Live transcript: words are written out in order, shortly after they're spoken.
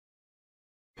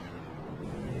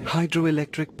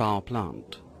Hydroelectric power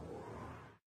plant.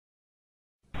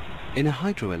 In a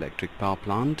hydroelectric power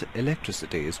plant,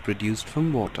 electricity is produced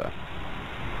from water.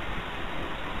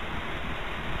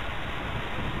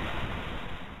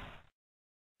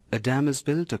 A dam is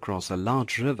built across a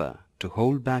large river to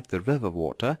hold back the river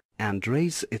water and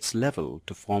raise its level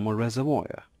to form a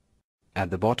reservoir. At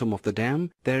the bottom of the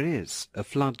dam, there is a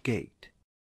floodgate.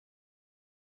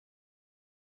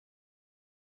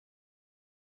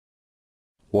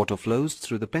 Water flows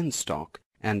through the penstock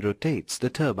and rotates the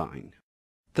turbine.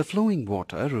 The flowing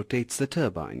water rotates the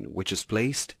turbine, which is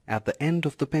placed at the end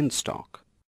of the penstock.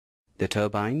 The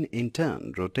turbine, in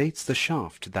turn, rotates the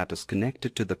shaft that is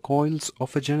connected to the coils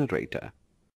of a generator.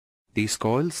 These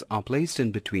coils are placed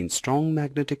in between strong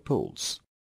magnetic poles.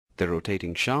 The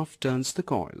rotating shaft turns the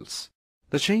coils.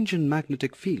 The change in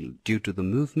magnetic field due to the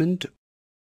movement